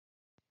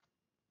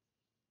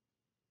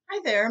Hi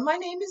there, my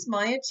name is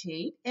Maja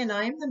Tait, and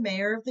I'm the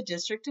mayor of the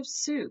district of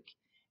Souk.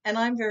 And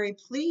I'm very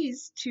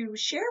pleased to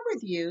share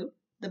with you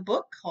the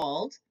book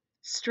called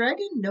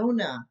Strega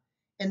Nona.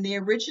 And the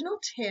original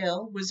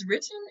tale was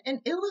written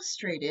and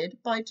illustrated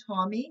by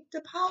Tomie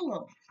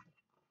DePaola.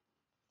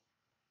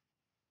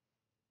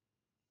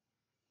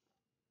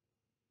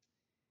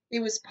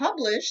 It was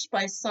published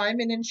by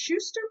Simon &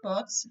 Schuster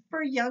Books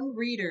for young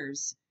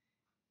readers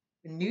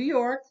in New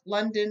York,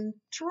 London,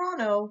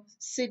 Toronto,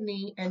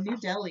 Sydney, and New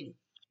Delhi.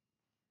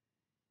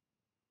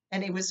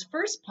 And it was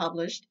first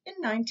published in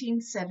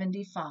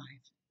 1975.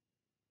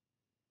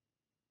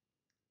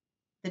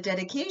 The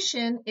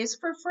dedication is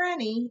for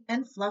Franny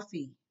and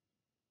Fluffy.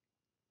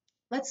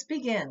 Let's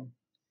begin.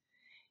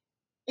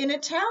 In a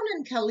town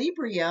in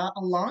Calabria a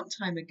long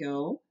time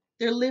ago,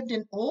 there lived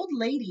an old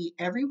lady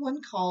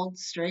everyone called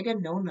Strega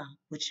Nona,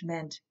 which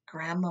meant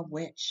Grandma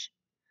Witch.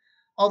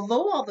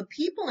 Although all the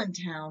people in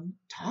town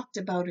talked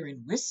about her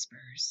in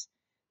whispers,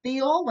 they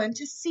all went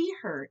to see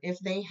her if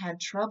they had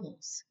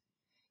troubles.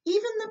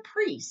 Even the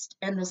priest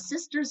and the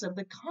sisters of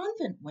the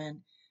convent went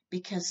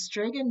because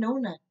Strega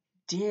Nona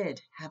did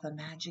have a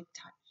magic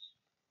touch.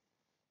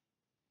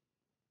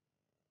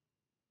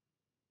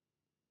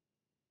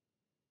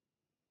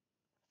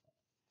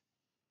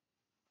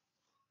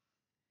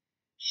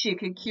 She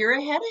could cure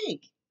a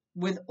headache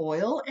with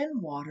oil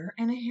and water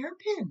and a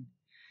hairpin.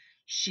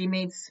 She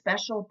made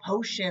special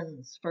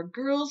potions for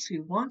girls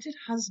who wanted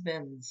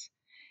husbands,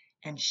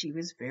 and she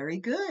was very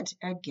good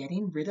at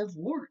getting rid of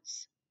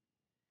warts.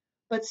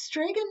 But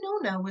Strega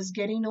Nona was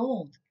getting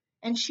old,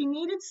 and she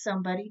needed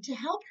somebody to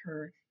help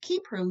her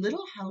keep her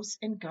little house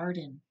and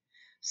garden.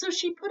 So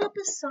she put up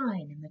a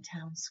sign in the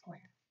town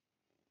square.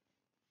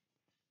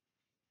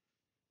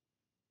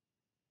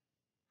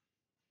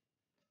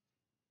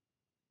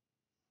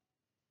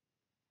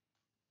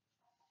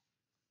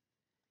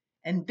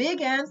 And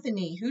Big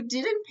Anthony, who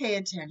didn't pay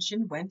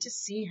attention, went to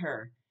see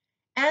her.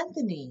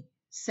 "Anthony,"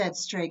 said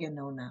Strega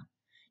Nona,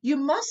 "you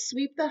must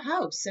sweep the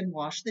house and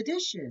wash the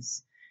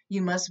dishes.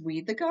 You must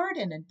weed the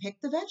garden and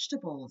pick the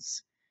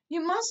vegetables.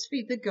 You must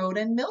feed the goat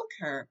and milk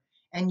her,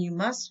 and you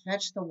must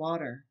fetch the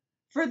water.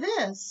 For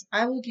this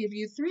I will give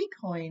you 3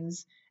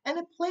 coins and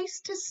a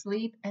place to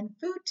sleep and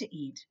food to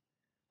eat."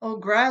 "Oh,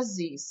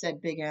 grazie," said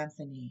Big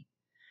Anthony.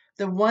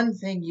 "The one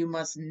thing you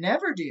must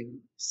never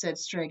do," said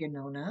Strega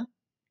Nona,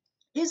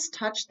 "is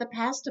touch the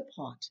pasta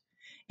pot.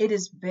 It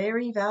is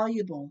very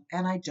valuable,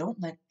 and I don't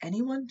let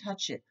anyone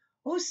touch it."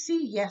 "Oh,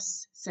 see,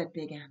 yes," said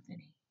Big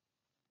Anthony.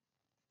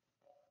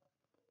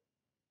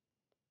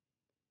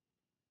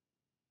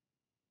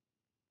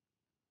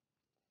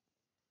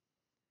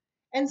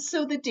 And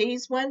so the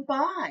days went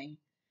by.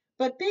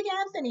 But Big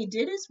Anthony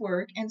did his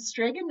work, and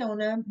Strega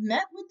Nona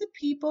met with the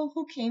people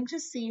who came to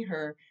see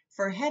her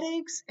for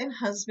headaches and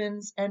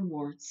husbands and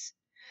warts.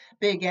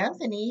 Big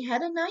Anthony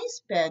had a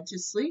nice bed to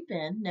sleep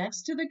in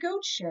next to the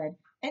goat shed,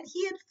 and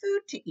he had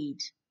food to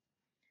eat.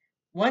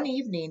 One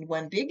evening,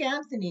 when Big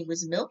Anthony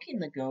was milking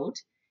the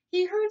goat,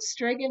 he heard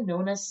Strega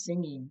Nona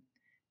singing.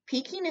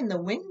 Peeking in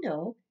the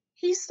window,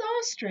 he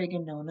saw Strega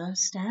Nona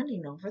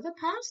standing over the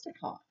pasta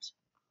pot.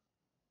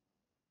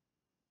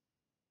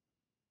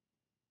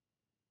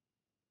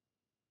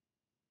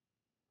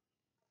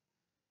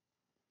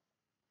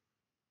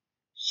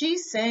 She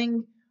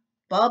sang,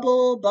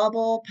 "Bubble,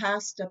 bubble,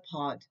 pasta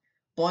pot.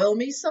 Boil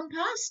me some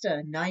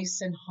pasta, nice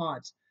and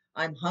hot.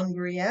 I'm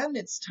hungry and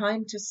it's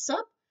time to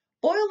sup.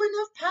 Boil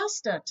enough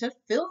pasta to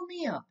fill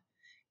me up."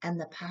 And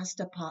the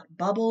pasta pot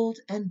bubbled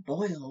and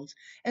boiled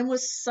and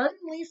was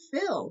suddenly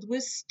filled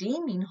with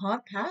steaming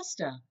hot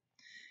pasta.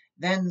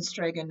 Then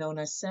Strega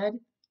Nona said,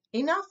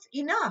 "Enough,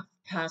 enough,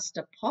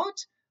 pasta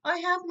pot. I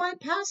have my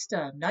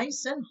pasta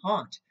nice and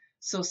hot.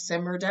 So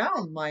simmer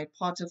down, my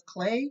pot of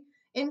clay,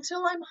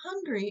 until I'm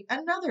hungry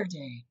another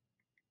day."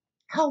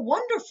 "How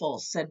wonderful!"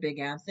 said Big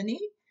Anthony.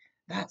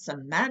 "That's a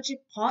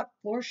magic pot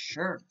for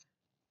sure."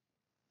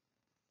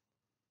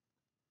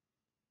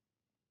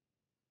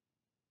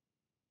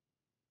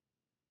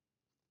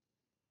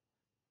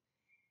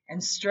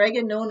 And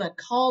Strega Nona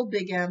called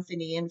Big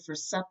Anthony in for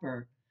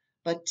supper,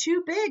 but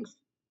too bad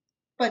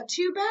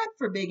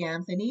for Big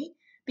Anthony,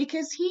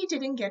 because he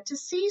didn't get to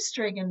see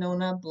Strega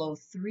Nona blow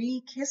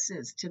 3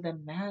 kisses to the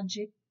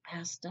magic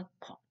pasta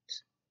pot.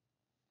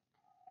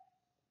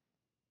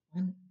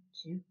 1,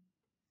 2,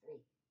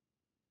 3.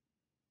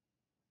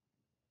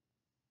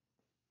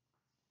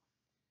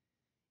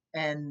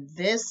 And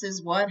this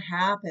is what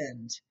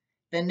happened.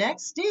 The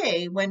next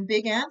day, when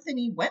Big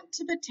Anthony went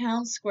to the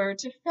town square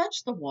to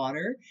fetch the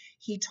water,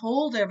 he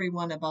told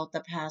everyone about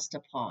the pasta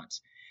pot.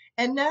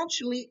 And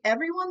naturally,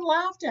 everyone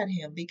laughed at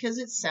him because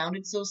it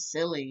sounded so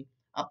silly.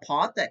 A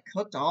pot that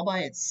cooked all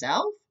by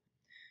itself?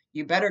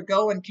 "You better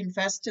go and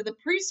confess to the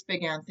priest,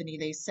 Big Anthony,"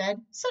 they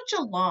said. "Such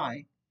a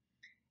lie."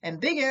 And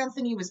Big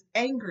Anthony was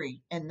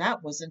angry, and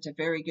that wasn't a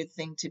very good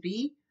thing to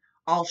be.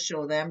 "I'll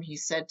show them," he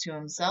said to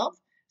himself.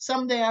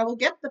 "Some day I will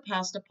get the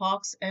pasta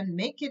pot and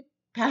make it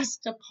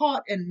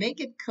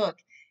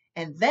cook,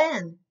 and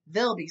then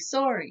they'll be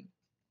sorry."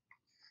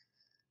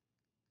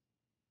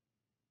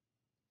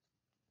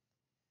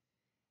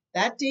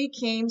 That day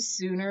came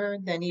sooner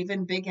than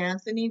even Big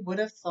Anthony would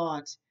have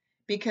thought,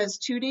 because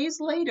 2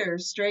 days later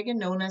Strega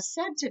Nona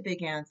said to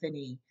Big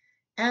Anthony,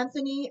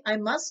 "Anthony, I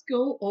must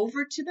go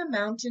over to the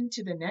mountain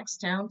to the next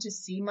town to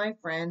see my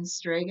friend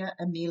Strega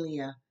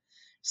Amelia.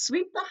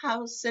 Sweep the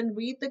house and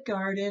weed the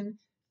garden,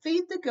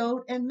 feed the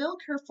goat and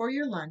milk her for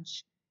your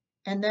lunch.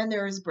 And then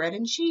there is bread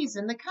and cheese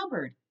in the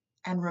cupboard.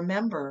 And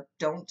remember,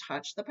 don't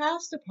touch the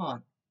pasta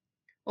pot."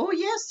 "Oh,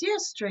 yes,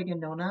 yes, Strega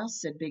Nona,"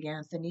 said Big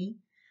Anthony.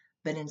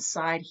 But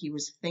inside he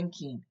was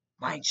thinking,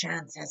 "My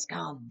chance has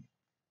come."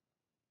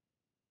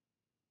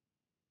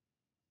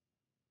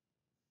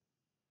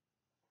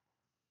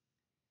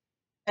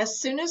 As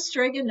soon as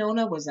Strega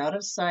Nona was out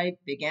of sight,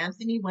 Big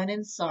Anthony went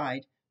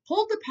inside,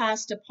 pulled the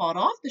pasta pot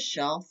off the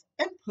shelf,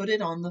 and put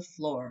it on the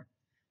floor.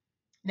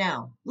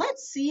 "Now,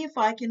 let's see if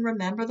I can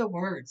remember the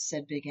words,"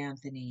 said Big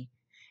Anthony.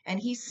 And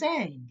he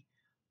sang,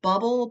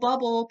 "Bubble,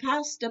 bubble,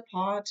 pasta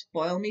pot,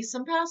 boil me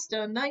some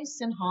pasta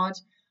nice and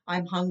hot.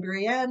 I'm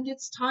hungry and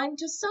it's time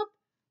to sup.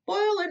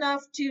 Boil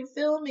enough to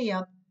fill me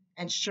up."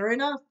 And sure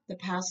enough, the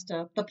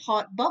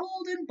pot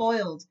bubbled and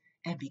boiled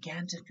and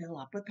began to fill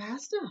up with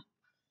pasta.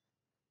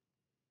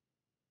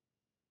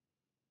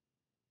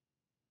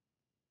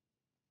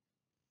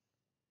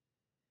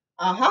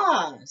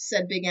 "Aha!"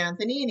 said Big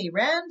Anthony, and he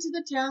ran to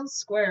the town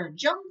square,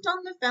 jumped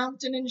on the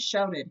fountain, and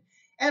shouted,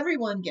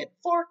 "Everyone get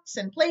forks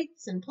and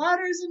plates and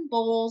platters and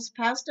bowls,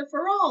 pasta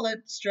for all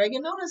at Strega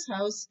Nona's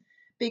house.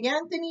 Big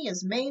Anthony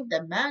has made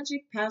the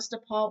magic pasta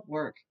pot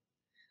work."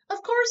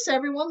 Of course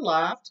everyone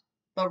laughed,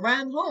 but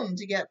ran home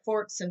to get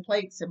forks and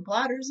plates and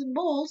platters and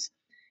bowls.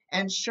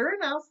 And sure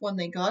enough, when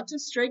they got to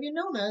Strega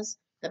Nona's,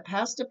 the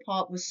pasta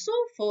pot was so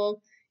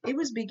full it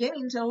was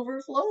beginning to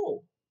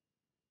overflow.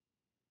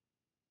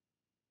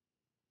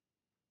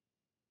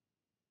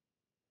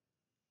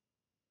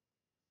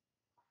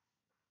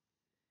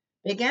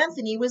 Big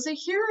Anthony was a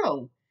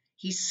hero.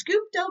 He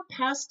scooped out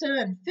pasta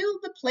and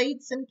filled the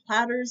plates and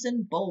platters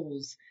and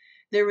bowls.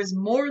 There was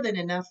more than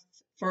enough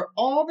for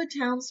all the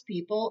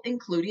townspeople,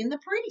 including the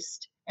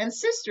priest and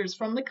sisters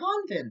from the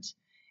convent.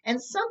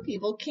 And some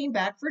people came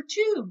back for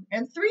 2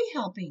 and 3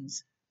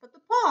 helpings, but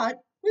the pot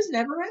was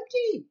never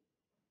empty.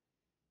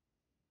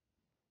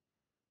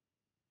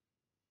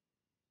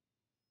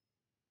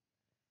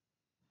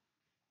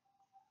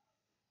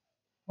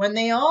 When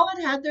they all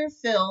had had their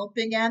fill,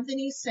 Big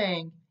Anthony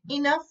sang,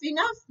 "Enough,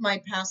 enough,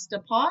 my pasta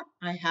pot,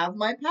 I have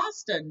my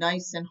pasta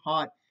nice and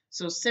hot.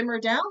 So simmer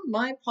down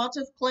my pot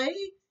of clay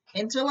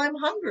until I'm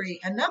hungry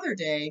another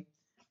day."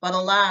 But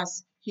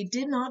alas, he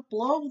did not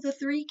blow the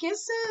 3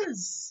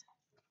 kisses.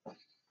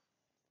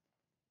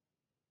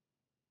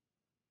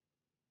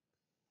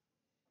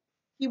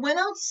 He went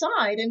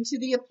outside, and to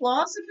the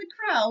applause of the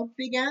crowd,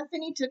 Big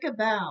Anthony took a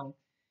bow.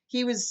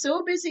 He was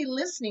so busy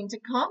listening to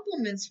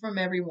compliments from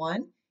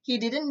everyone, he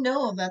didn't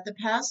know that the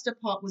pasta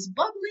pot was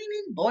bubbling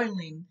and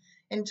boiling,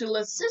 until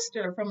a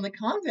sister from the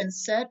convent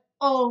said,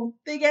 "Oh,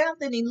 Big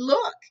Anthony,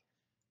 look!"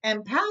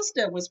 And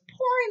pasta was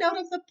pouring out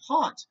of the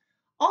pot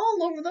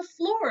all over the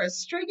floor at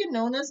Strega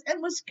Nona's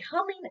and was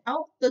coming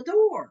out the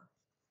door.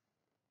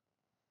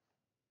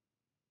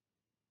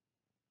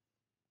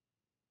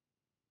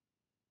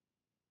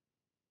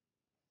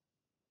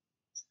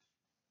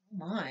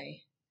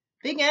 My.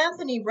 Big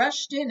Anthony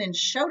rushed in and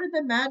shouted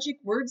the magic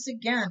words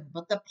again,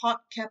 but the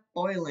pot kept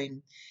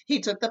boiling.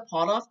 He took the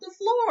pot off the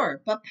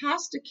floor, but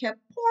pasta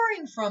kept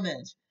pouring from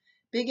it.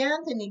 Big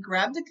Anthony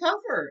grabbed a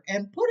cover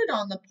and put it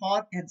on the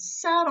pot and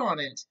sat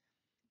on it.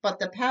 But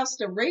the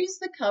pasta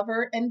raised the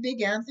cover and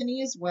Big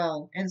Anthony as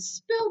well, and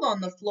spilled on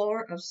the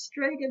floor of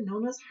Strega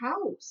Nona's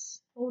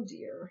house. Oh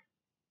dear.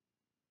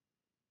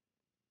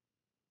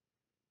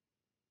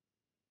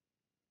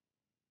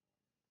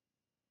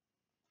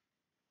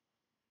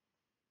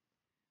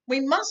 "We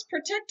must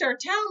protect our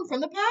town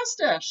from the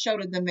pasta,"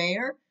 shouted the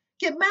mayor.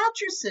 "Get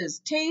mattresses,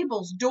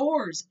 tables,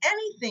 doors,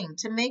 anything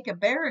to make a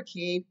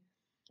barricade."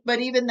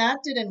 But even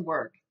that didn't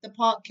work. The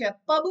pot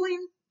kept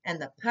bubbling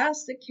and the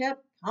pasta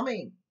kept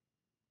coming.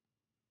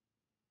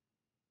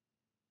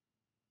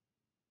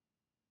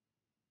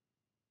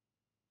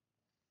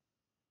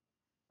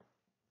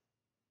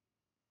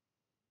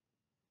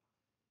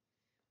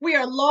 "We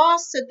are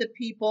lost," said the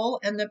people,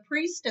 and the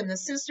priest and the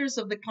sisters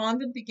of the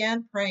convent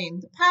began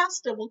praying. "The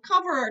pasta will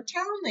cover our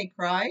town," they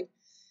cried.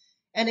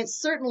 And it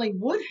certainly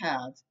would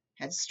have,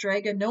 had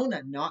Strega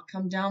Nona not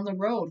come down the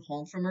road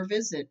home from her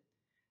visit.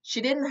 She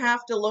didn't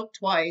have to look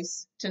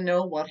twice to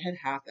know what had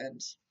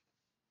happened.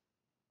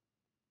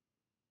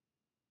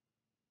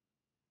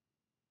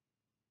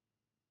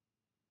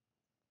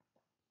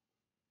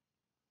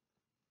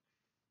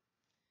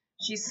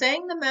 She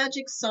sang the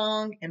magic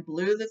song and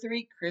blew the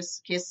 3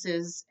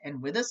 kisses,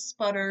 and with a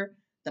sputter,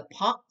 the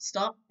pot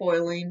stopped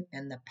boiling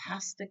and the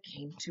pasta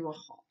came to a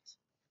halt.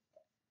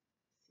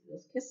 See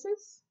those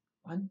kisses?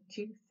 1,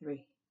 2,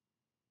 3.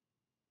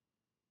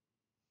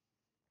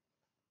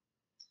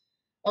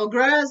 "Oh,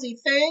 Grazzy,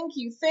 thank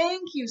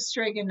you,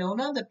 Strega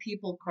Nona," the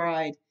people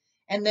cried.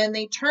 And then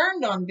they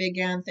turned on Big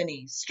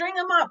Anthony. "String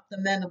him up," the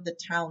men of the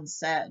town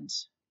said.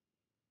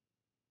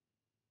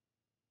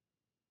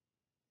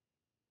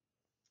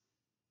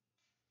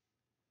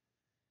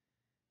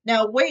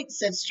 Now wait,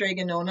 said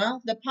Strega Nona,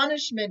 the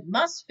punishment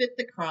must fit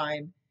the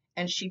crime.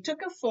 And she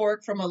took a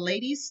fork from a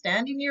lady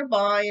standing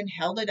nearby and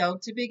held it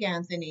out to Big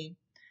Anthony.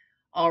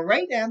 All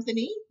right,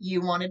 Anthony,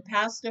 you wanted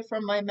pasta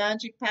from my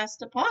magic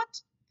pasta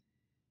pot?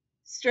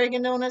 Strega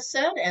Nona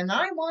said, and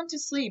I want to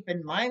sleep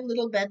in my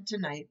little bed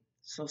tonight.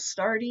 So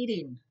start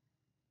eating.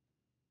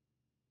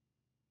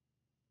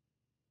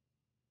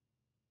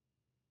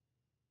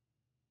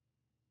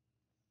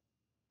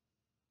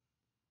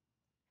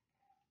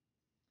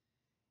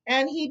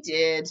 And he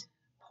did.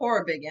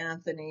 Poor Big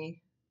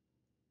Anthony.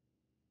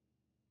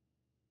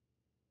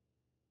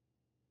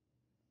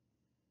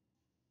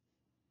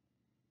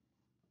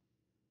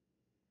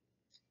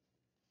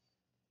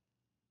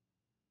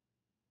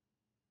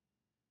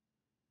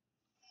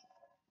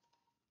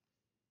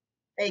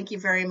 Thank you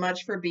very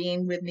much for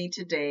being with me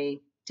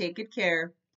today. Take good care.